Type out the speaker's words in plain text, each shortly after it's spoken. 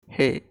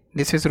Hey,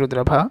 this is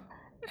Rudrabha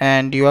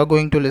and you are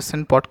going to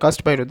listen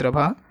podcast by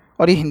Rudrabha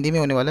और ये हिंदी में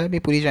होने वाला है। अभी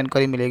पूरी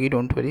जानकारी मिलेगी,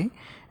 don't worry.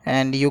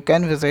 And you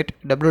can visit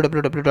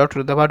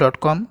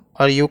www.rudabha.com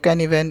और you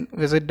can even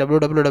visit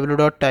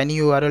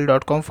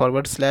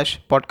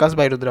www.tinyurl.com/podcast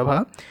by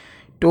Rudrabha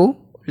to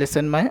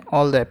listen my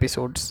all the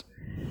episodes.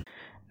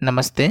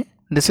 नमस्ते,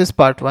 this is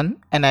part 1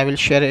 and I will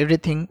share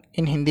everything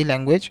in Hindi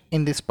language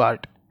in this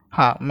part.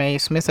 हाँ, मैं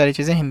इसमें सारी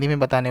चीज़ें हिंदी में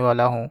बताने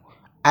वाला हूँ।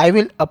 I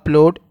will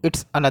upload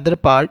it's another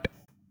part,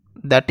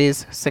 that is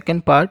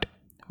second part,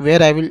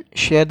 where I will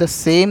share the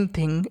same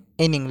thing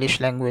in English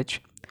language.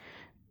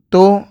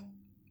 तो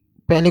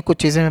पहले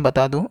कुछ चीज़ें मैं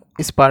बता दूं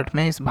इस पार्ट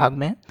में, इस भाग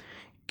में,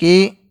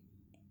 कि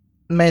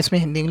मैं इसमें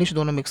हिंदी इंग्लिश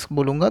दोनों मिक्स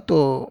बोलूँगा,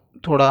 तो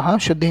थोड़ा हाँ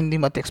शुद्ध हिंदी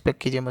मत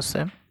एक्सपेक्ट कीजिए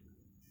मुझसे।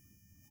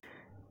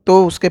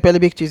 तो उसके पहले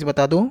भी एक चीज़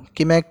बता दूं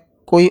कि मैं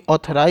कोई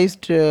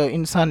ऑथराइज्ड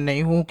इंसान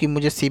नहीं हूं कि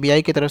मुझे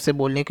सीबीआई की तरफ से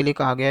बोलने के लिए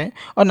कहा गया है,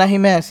 और ना ही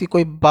मैं ऐसी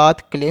कोई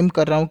बात क्लेम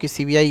कर रहा हूं कि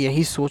सीबीआई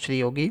यही सोच रही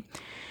होगी।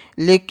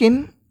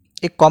 लेकिन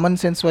एक कॉमन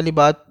सेंस वाली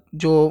बात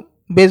जो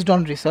based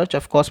on research,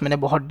 of course मैंने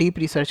बहुत डीप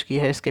रिसर्च की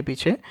है इसके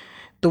पीछे,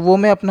 तो वो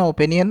मैं अपना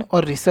ओपिनियन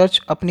और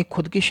रिसर्च अपनी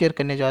खुद की शेयर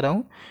करने जा रहा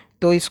हूँ।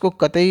 तो इसको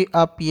कतई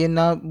आप ये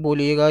ना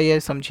बोलिएगा या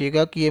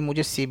समझिएगा कि ये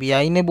मुझे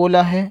सीबीआई ने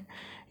बोला है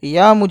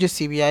या मुझे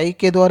सीबीआई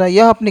के द्वारा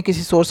या अपने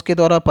किसी सोर्स के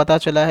द्वारा पता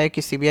चला है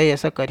कि सीबीआई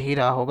ऐसा कर ही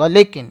रहा होगा।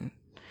 लेकिन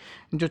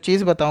जो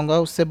चीज़ बताऊंगा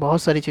उससे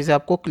बहुत सारी चीज़ें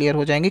आपको क्लियर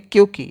हो जाएंगी,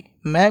 क्योंकि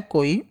मैं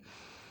कोई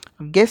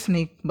गेस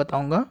नहीं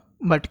बताऊंगा,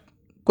 बट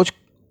कुछ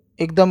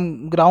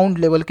एकदम ग्राउंड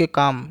लेवल के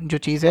काम जो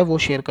चीज़ है वो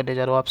शेयर करने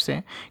जा रहा हूँ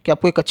आपसे, कि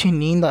आपको एक अच्छी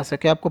नींद आ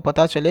सके, आपको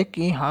पता चले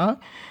कि हाँ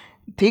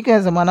ठीक है,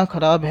 ज़माना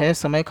ख़राब है,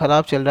 समय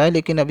ख़राब चल रहा है,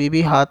 लेकिन अभी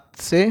भी हाथ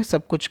से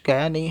सब कुछ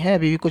गया नहीं है,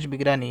 अभी भी कुछ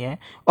बिगड़ा नहीं है।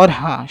 और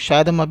हाँ,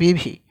 शायद हम अभी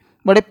भी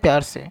बड़े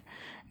प्यार से,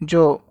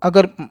 जो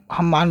अगर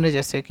हम मान रहे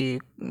जैसे कि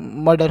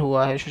मर्डर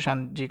हुआ है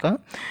सुशांत जी का,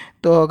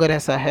 तो अगर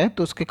ऐसा है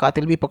तो उसके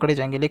कातिल भी पकड़े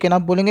जाएंगे। लेकिन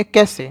आप बोलेंगे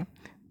कैसे,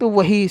 तो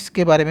वही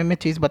इसके बारे में मैं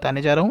चीज़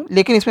बताने जा रहा हूँ।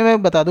 लेकिन इसमें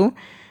मैं बता दूँ,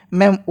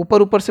 मैं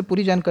ऊपर ऊपर से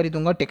पूरी जानकारी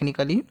दूंगा,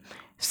 टेक्निकली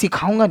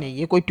सिखाऊंगा नहीं।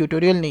 ये कोई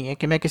ट्यूटोरियल नहीं है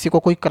कि मैं किसी को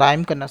कोई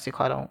क्राइम करना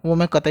सिखा रहा हूँ, वो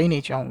मैं कतई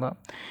नहीं चाहूँगा।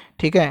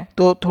 ठीक है,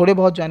 तो थोड़े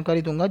बहुत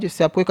जानकारी दूंगा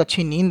जिससे आपको एक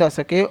अच्छी नींद आ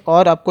सके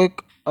और आपको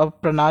एक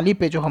प्रणाली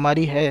पे जो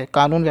हमारी है,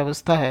 कानून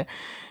व्यवस्था है,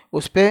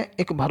 उस पर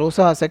एक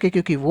भरोसा आ सके,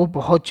 क्योंकि वो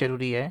बहुत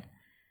ज़रूरी है।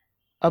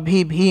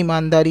 अभी भी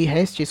ईमानदारी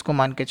है, इस चीज़ को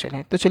मान के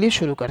चलें। तो चलिए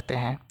शुरू करते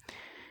हैं।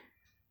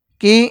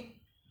 कि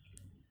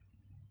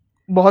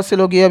बहुत से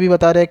लोग ये अभी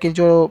बता रहे हैं कि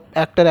जो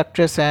एक्टर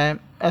एक्ट्रेस हैं,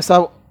 ऐसा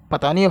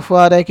पता नहीं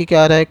अफवाह आ रहा है कि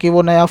क्या आ रहा है, कि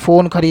वो नया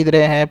फ़ोन ख़रीद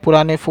रहे हैं,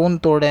 पुराने फ़ोन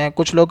तोड़ रहे हैं।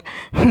 कुछ लोग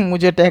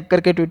मुझे टैग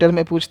करके ट्विटर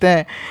में पूछते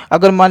हैं,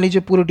 अगर मान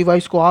लीजिए पूरे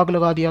डिवाइस को आग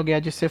लगा दिया गया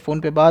जिससे फ़ोन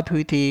पे बात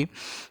हुई थी,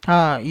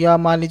 हाँ, या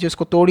मान लीजिए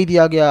उसको तोड़ ही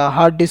दिया गया,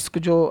 हार्ड डिस्क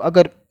जो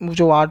अगर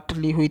जो आर्ट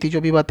ली हुई थी,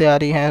 जो भी बातें आ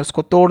रही हैं,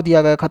 उसको तोड़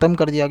दिया गया, ख़त्म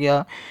कर दिया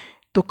गया,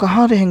 तो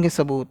कहाँ रहेंगे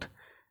सबूत?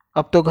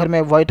 अब तो घर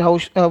में वाइट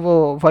वॉश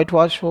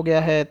हो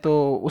गया है,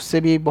 तो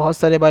उससे भी बहुत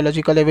सारे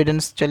बायोलॉजिकल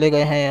एविडेंस चले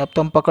गए हैं, अब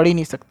तो हम पकड़ ही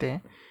नहीं सकते।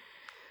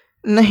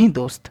 नहीं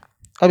दोस्त,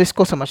 अब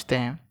इसको समझते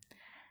हैं।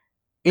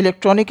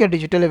 इलेक्ट्रॉनिक या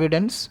डिजिटल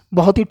एविडेंस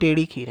बहुत ही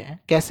टेढ़ी खीर है।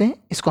 कैसे,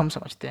 इसको हम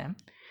समझते हैं।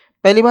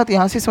 पहली बात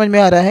यहाँ से समझ में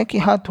आ रहा है कि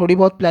हाँ, थोड़ी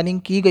बहुत प्लानिंग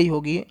की गई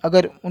होगी।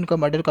 अगर उनका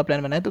मर्डर का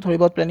प्लान बना है तो थोड़ी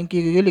बहुत प्लानिंग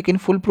की गई है, लेकिन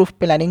फुल प्रूफ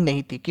प्लानिंग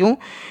नहीं थी। क्यों?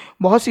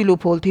 बहुत सी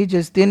लूप होल थी।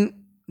 जिस दिन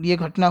ये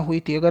घटना हुई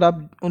थी, अगर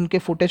आप उनके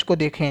फुटेज को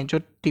देखें जो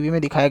टीवी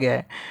में दिखाया गया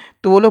है,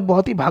 तो वो लोग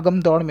बहुत ही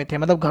भागम दौड़ में थे,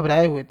 मतलब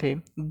घबराए हुए थे।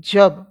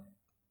 जब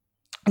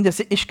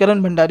जैसे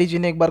इश्करण भंडारी जी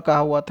ने एक बार कहा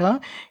हुआ था,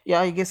 या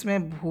आई गेस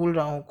मैं भूल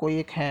रहा हूँ, कोई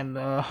एक है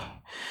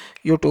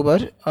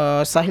यूट्यूबर,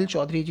 साहिल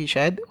चौधरी जी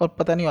शायद, और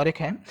पता नहीं और एक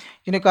है,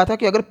 जिन्हें कहा था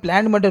कि अगर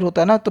प्लान्ड मर्डर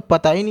होता ना तो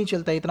पता ही नहीं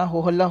चलता, इतना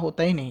हो हल्ला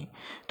होता ही नहीं।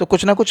 तो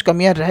कुछ ना कुछ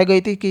कमियां रह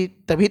गई थी, कि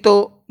तभी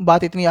तो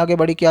बात इतनी आगे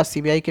बढ़ी कि आज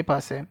सीबीआई के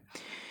पास है।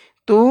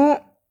 तो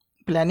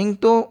प्लानिंग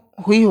तो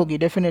हुई होगी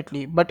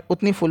डेफिनेटली, बट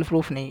उतनी फुल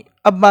प्रूफ नहीं।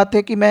 अब बात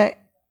है कि मैं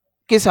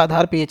किस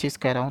आधार पे ये चीज़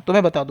कह रहा हूँ, तो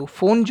मैं बता दूँ।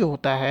 फ़ोन जो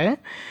होता है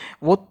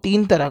वो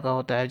 3 तरह का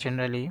होता है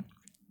जनरली।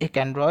 एक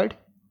एंड्रॉयड,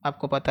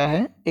 आपको पता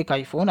है, एक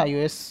आईफोन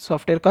आईओएस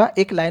सॉफ्टवेयर का,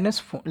 एक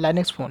लाइनक्स फ़ोन।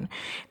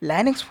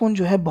 लाइनक्स फ़ोन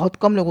जो है बहुत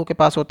कम लोगों के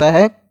पास होता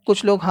है।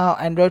 कुछ लोग हाँ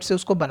एंड्रॉयड से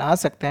उसको बना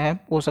सकते हैं,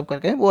 वो सब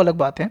करके, वो अलग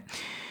बात है।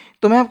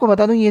 तो मैं आपको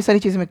बता दूँ ये सारी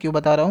चीज़ें मैं क्यों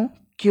बता रहा हूँ,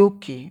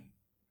 क्योंकि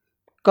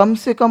कम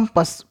से कम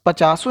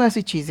 50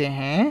 ऐसी चीज़ें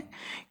हैं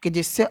कि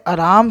जिससे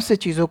आराम से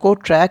चीज़ों को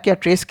ट्रैक या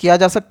ट्रेस किया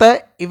जा सकता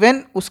है,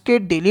 इवन उसके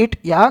डिलीट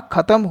या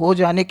ख़त्म हो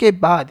जाने के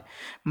बाद।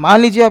 मान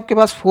लीजिए आपके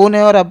पास फ़ोन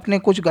है और आपने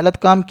कुछ गलत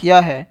काम किया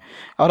है,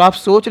 और आप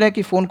सोच रहे हैं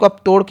कि फ़ोन को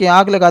आप तोड़ के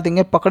आग लगा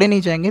देंगे, पकड़े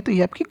नहीं जाएंगे, तो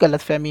ये आपकी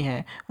गलतफहमी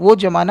है। वो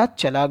ज़माना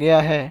चला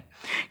गया है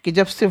कि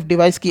जब सिर्फ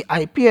डिवाइस की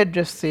आईपी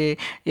एड्रेस से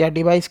या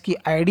डिवाइस की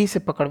आईडी से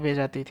पकड़ ली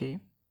जाती थी।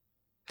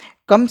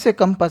 कम से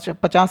कम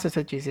 50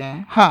 ऐसी चीज़ें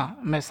हैं।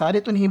 हाँ, मैं सारे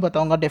तो नहीं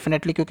बताऊंगा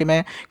डेफिनेटली, क्योंकि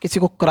मैं किसी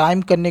को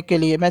क्राइम करने के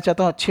लिए, मैं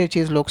चाहता हूँ अच्छी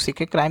चीज़ लोग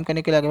सीखें, क्राइम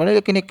करने के लिए आगे बढ़े,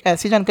 लेकिन एक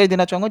ऐसी जानकारी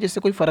देना चाहूँगा जिससे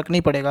कोई फ़र्क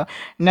नहीं पड़ेगा,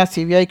 ना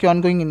सीबीआई के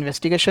ऑनगोइंग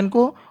इन्वेस्टिगेशन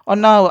को, और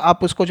ना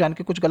आप उसको जान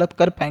के कुछ गलत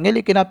कर पाएंगे,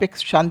 लेकिन आप एक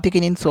शांति की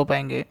नींद सो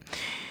पाएंगे।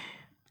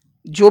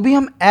 जो भी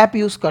हम ऐप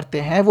यूज़ करते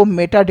हैं वो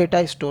मेटा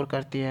डेटा स्टोर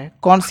करती है।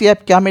 कौन सी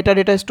ऐप क्या मेटा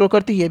डेटा स्टोर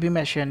करती है ये भी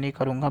मैं शेयर नहीं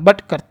करूँगा,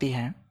 बट करती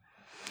है।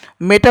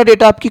 मेटा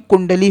डेटा आपकी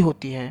कुंडली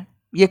होती है,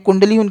 ये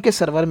कुंडली उनके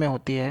सर्वर में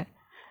होती है।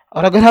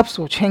 और अगर आप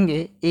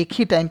सोचेंगे एक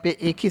ही टाइम पे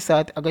एक ही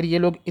साथ अगर ये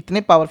लोग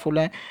इतने पावरफुल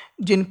हैं,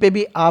 जिन पे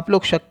भी आप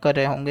लोग शक कर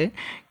रहे होंगे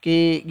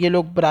कि ये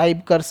लोग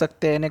ब्राइब कर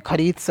सकते हैं, इन्हें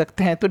खरीद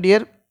सकते हैं, तो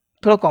डियर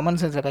थोड़ा कॉमन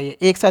सेंस लगाइए।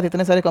 एक साथ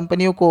इतने सारे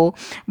कंपनियों को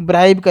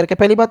ब्राइब करके,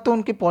 पहली बात तो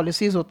उनकी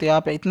पॉलिसीज़ होती है,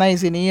 आप इतना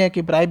ईजी नहीं है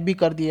कि ब्राइब भी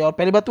कर दिए, और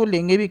पहली बात तो वो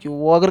लेंगे भी क्यों,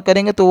 वो अगर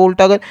करेंगे तो वो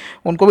उल्टा, अगर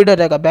उनको भी डर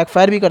रहेगा,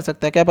 बैकफायर भी कर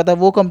सकता है, क्या पता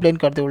वो कंप्लेन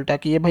कर दे उल्टा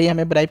कि ये भाई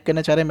हमें ब्राइब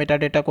करना चाह रहे हैं मेटा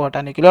डेटा को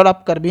हटाने के लिए, और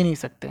आप कर भी नहीं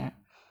सकते हैं।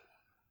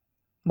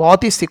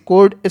 बहुत ही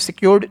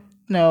सिक्योर्ड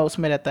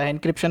उसमें रहता है,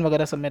 इंक्रिप्शन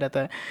वगैरह सब में रहता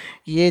है।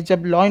 ये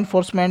जब लॉ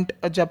इन्फोर्समेंट,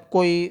 जब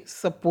कोई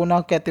सपोना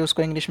कहते हैं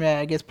उसको इंग्लिश में,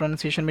 आई गेस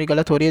प्रोनाउंसिएशन में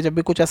गलत हो रही है, जब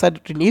भी कुछ ऐसा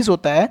रिलीज़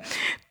होता है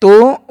तो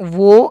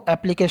वो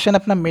एप्लीकेशन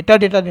अपना मेटा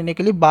डेटा देने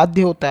के लिए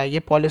बाध्य होता है। ये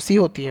पॉलिसी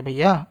होती है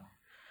भैया।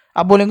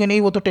 आप बोलेंगे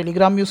नहीं वो तो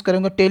टेलीग्राम यूज़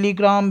करेंगे,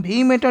 टेलीग्राम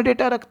भी मेटा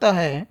डेटा रखता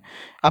है।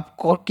 अब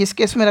किस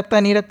केस में रखता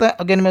है नहीं रखता है,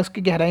 अगेन मैं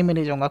उसकी गहराई में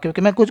नहीं जाऊँगा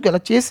क्योंकि मैं कुछ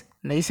गलत चीज़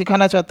नहीं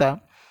सिखाना चाहता।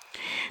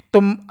 तो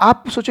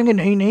आप सोचेंगे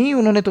नहीं नहीं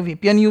उन्होंने तो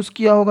वीपीएन यूज़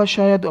किया होगा,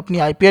 शायद अपनी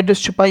आईपी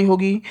एड्रेस छुपाई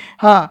होगी,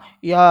 हाँ,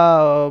 या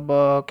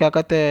क्या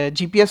कहते हैं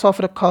जीपीएस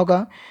ऑफ रखा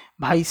होगा।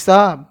 भाई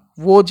साहब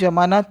वो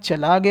ज़माना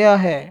चला गया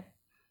है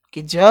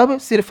कि जब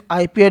सिर्फ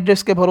आईपी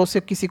एड्रेस के भरोसे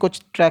किसी को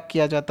ट्रैक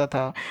किया जाता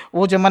था।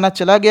 वो ज़माना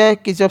चला गया है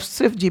कि जब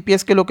सिर्फ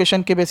जीपीएस के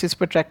लोकेशन के बेसिस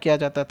पे ट्रैक किया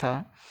जाता था।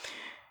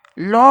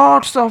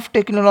 Lots of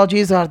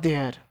technologies are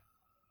there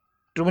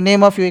to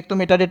name of you. एक तो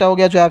मेटा डेटा हो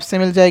गया जो ऐप से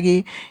मिल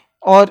जाएगी,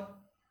 और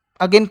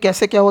अगेन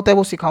कैसे क्या होता है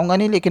वो सिखाऊंगा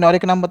नहीं, लेकिन और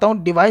एक नाम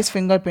बताऊं, device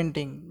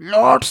fingerprinting.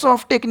 Lots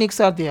of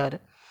techniques are there,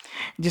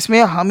 जिसमें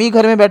हम ही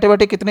घर में बैठे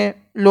बैठे कितने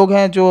लोग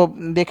हैं जो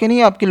देखे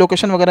नहीं, आपकी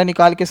लोकेशन वगैरह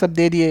निकाल के सब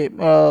दे दिए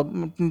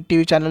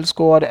टीवी चैनल्स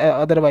को और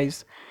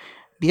अदरवाइज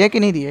दिया कि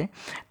नहीं दिए।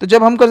 तो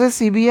जब हम करते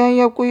सीबीआई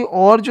या कोई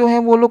और जो है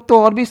वो लोग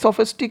तो और भी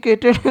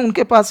सोफिस्टिकेटेड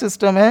उनके पास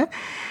सिस्टम है।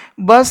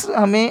 बस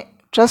हमें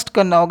ट्रस्ट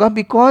करना होगा,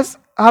 बिकॉज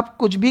आप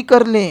कुछ भी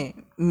कर लें,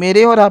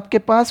 मेरे और आपके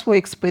पास वो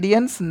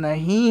एक्सपीरियंस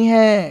नहीं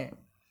है।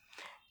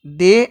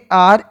 They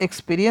are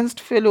experienced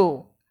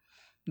fellow,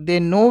 they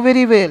know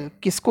very well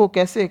किसको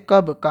कैसे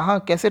कब कहाँ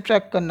कैसे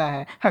ट्रैक करना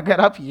है।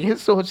 अगर आप ये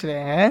सोच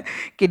रहे हैं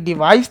कि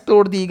डिवाइस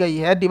तोड़ दी गई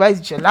है,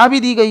 डिवाइस जला भी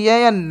दी गई है,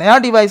 या नया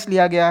डिवाइस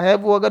लिया गया है,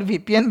 वो अगर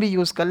वीपीएन भी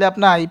यूज़ कर ले,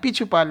 अपना आईपी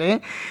छुपा ले,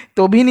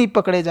 तो भी नहीं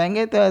पकड़े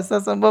जाएंगे, तो ऐसा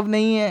संभव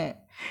नहीं है।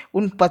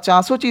 उन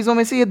 50 चीज़ों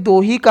में से ये 2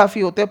 ही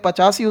काफ़ी होते हैं।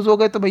 50 यूज़ हो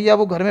गए तो भैया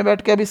वो घर में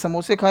बैठ के अभी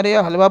समोसे खा रहे हैं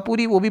या हलवा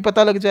पूरी, वो भी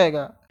पता लग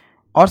जाएगा।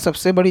 और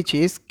सबसे बड़ी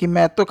चीज़ कि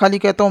मैं तो खाली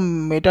कहता हूँ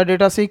मेटा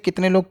डेटा से ही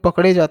कितने लोग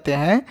पकड़े जाते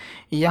हैं,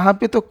 यहाँ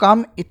पे तो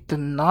काम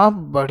इतना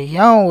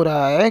बढ़िया हो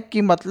रहा है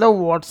कि मतलब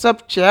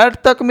व्हाट्सअप चैट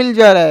तक मिल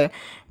जा रहा है।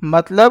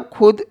 मतलब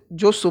खुद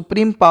जो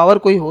सुप्रीम पावर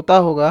कोई होता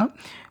होगा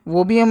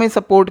वो भी हमें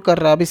सपोर्ट कर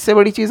रहा है। अब इससे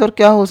बड़ी चीज़ और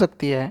क्या हो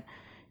सकती है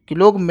कि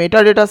लोग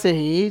मेटा डेटा से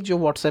ही जो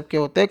व्हाट्सएप के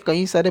होते हैं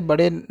कई सारे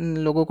बड़े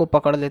लोगों को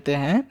पकड़ लेते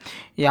हैं।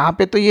 यहाँ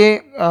पे तो ये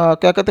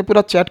क्या कहते हैं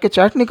पूरा चैट के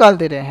चैट निकाल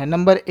दे रहे हैं,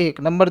 नंबर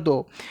 1। नंबर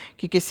 2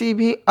 कि किसी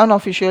भी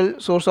अनऑफिशियल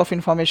सोर्स ऑफ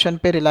इंफॉर्मेशन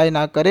पे रिलाई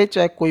ना करे,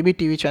 चाहे कोई भी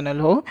टीवी चैनल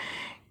हो।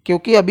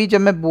 क्योंकि अभी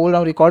जब मैं बोल रहा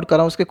हूँ रिकॉर्ड कर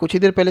रहा हूँ उसके कुछ ही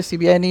देर पहले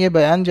सीबीआई ने ये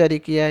बयान जारी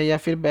किया है, या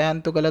फिर बयान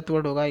तो गलत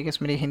वर्ड होगा, आई गेस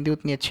मेरी हिंदी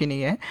उतनी अच्छी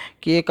नहीं है,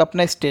 कि एक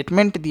अपना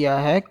स्टेटमेंट दिया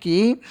है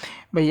कि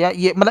भैया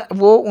ये मतलब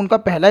वो उनका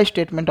पहला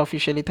स्टेटमेंट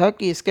ऑफिशियली था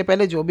कि इसके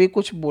पहले जो भी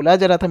कुछ बोला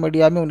जा रहा था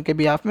मीडिया में उनके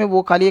बिहाफ में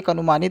वो खाली एक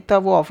अनुमानित था,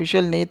 वो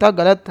ऑफिशियल नहीं था,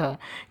 गलत था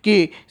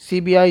कि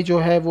सीबीआई जो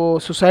है वो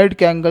सुसाइड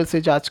के एंगल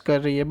से जांच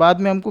कर रही है।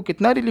 बाद में हमको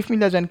कितना रिलीफ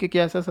मिला जान के कि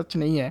ऐसा सच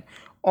नहीं है।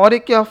 और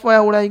एक क्या अफवाह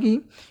उड़ाएगी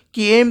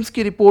कि एम्स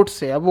की रिपोर्ट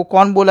से, अब वो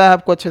कौन बोला है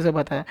आपको अच्छे से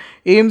पता है,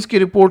 एम्स की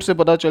रिपोर्ट से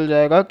पता चल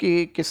जाएगा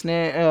कि किसने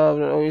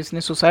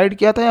इसने सुसाइड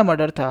किया था या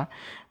मर्डर था।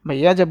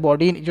 भैया जब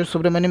बॉडी, जो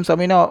सुब्रमण्यम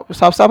स्वामी ने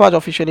साफ साफ आज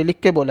ऑफिशियली लिख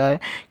के बोला है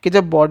कि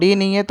जब बॉडी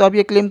नहीं है तो आप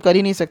ये क्लेम कर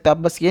ही नहीं सकते। आप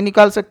बस ये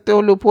निकाल सकते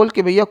हो लूपहोल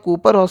कि भैया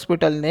कूपर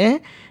हॉस्पिटल ने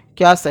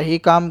क्या सही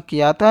काम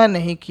किया था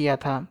नहीं किया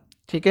था।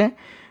 ठीक है,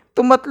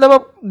 तो मतलब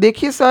अब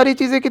देखिए सारी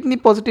चीज़ें कितनी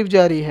पॉजिटिव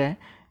जा रही है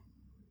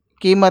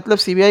कि मतलब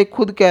सीबीआई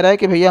खुद कह रहा है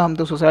कि भैया हम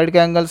तो सुसाइड के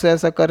एंगल से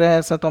ऐसा कर रहे हैं,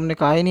 ऐसा तो हमने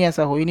कहा ही नहीं,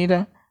 ऐसा हो ही नहीं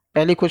रहा।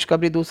 पहली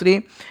खुशखबरी। दूसरी,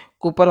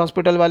 कूपर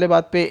हॉस्पिटल वाले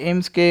बात पे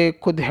एम्स के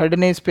खुद हेड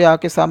ने इस पे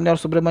आके सामने, और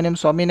सुब्रमण्यम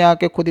स्वामी ने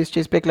आके खुद इस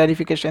चीज़ पे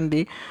क्लैरिफिकेशन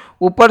दी।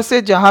 ऊपर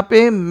से जहाँ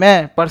पे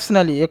मैं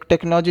पर्सनली एक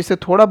टेक्नोलॉजी से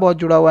थोड़ा बहुत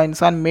जुड़ा हुआ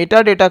इंसान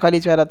मेटा डेटा खाली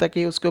चाह रहा था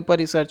कि उसके ऊपर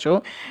रिसर्च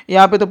हो,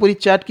 यहाँ पे तो पूरी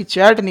चैट की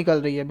चैट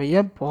निकल रही है।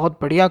 भैया बहुत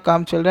बढ़िया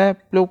काम चल रहा है,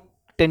 लोग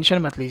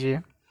टेंशन मत लीजिए।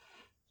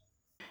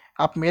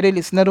 आप मेरे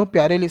लिसनर हो,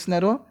 प्यारे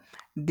लिसनर हो,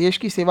 देश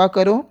की सेवा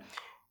करो।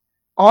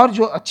 और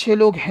जो अच्छे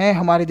लोग हैं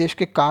हमारे देश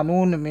के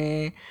कानून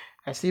में,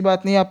 ऐसी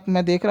बात नहीं, आप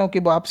मैं देख रहा हूँ कि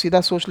आप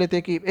सीधा सोच लेते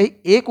हैं कि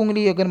एक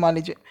उंगली, अगर मान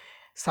लीजिए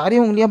सारी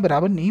उंगलियां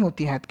बराबर नहीं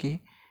होती हाथ की,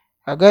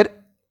 अगर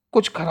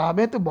कुछ खराब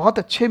है तो बहुत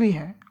अच्छे भी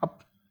हैं। अब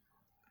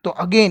तो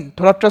अगेन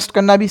थोड़ा ट्रस्ट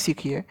करना भी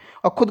सीखिए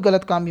और खुद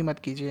गलत काम भी मत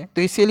कीजिए।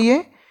 तो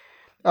इसीलिए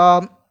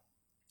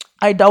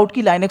आई डाउट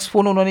कि लाइनक्स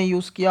फ़ोन उन्होंने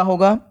यूज़ किया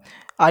होगा।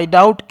 आई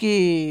डाउट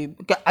कि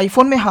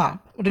आईफोन में,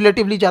 हाँ,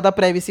 रिलेटिवली ज़्यादा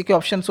प्राइवेसी के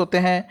ऑप्शंस होते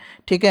हैं,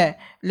 ठीक है।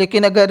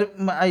 लेकिन अगर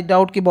आई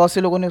डाउट कि बहुत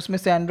से लोगों ने उसमें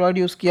से एंड्रॉयड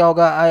यूज़ किया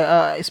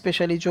होगा,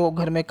 स्पेशली जो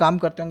घर में काम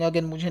करते होंगे।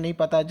 अगेन मुझे नहीं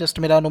पता, जस्ट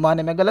मेरा अनुमान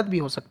है, मैं गलत भी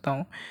हो सकता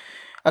हूँ।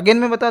 अगेन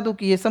मैं बता दूं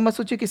कि ये सब मत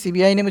सोचिए कि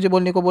सीबीआई ने मुझे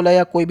बोलने को बोला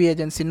या कोई भी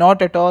एजेंसी,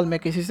 नॉट एट ऑल। मैं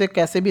किसी से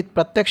कैसे भी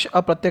प्रत्यक्ष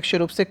अप्रत्यक्ष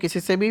रूप से किसी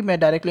से भी मैं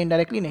डायरेक्टली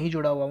इनडायरेक्टली नहीं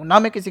जुड़ा हुआ हूँ, ना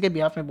मैं किसी के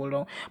बिहाफ में बोल रहा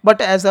हूँ।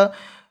 But as a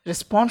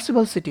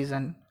responsible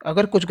citizen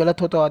अगर कुछ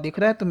गलत होता हुआ दिख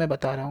रहा है तो मैं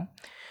बता रहा हूँ।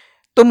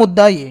 तो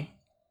मुद्दा ये,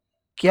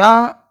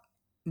 क्या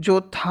जो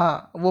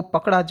था वो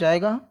पकड़ा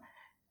जाएगा?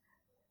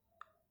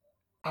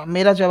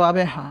 मेरा जवाब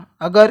है हाँ।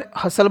 अगर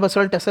हसल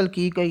बसल टसल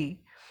की गई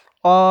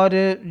और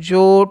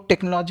जो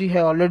टेक्नोलॉजी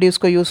है ऑलरेडी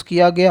उसको यूज़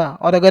किया गया,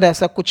 और अगर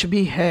ऐसा कुछ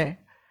भी है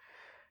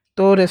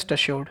तो रेस्ट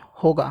अश्योर्ड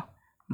होगा।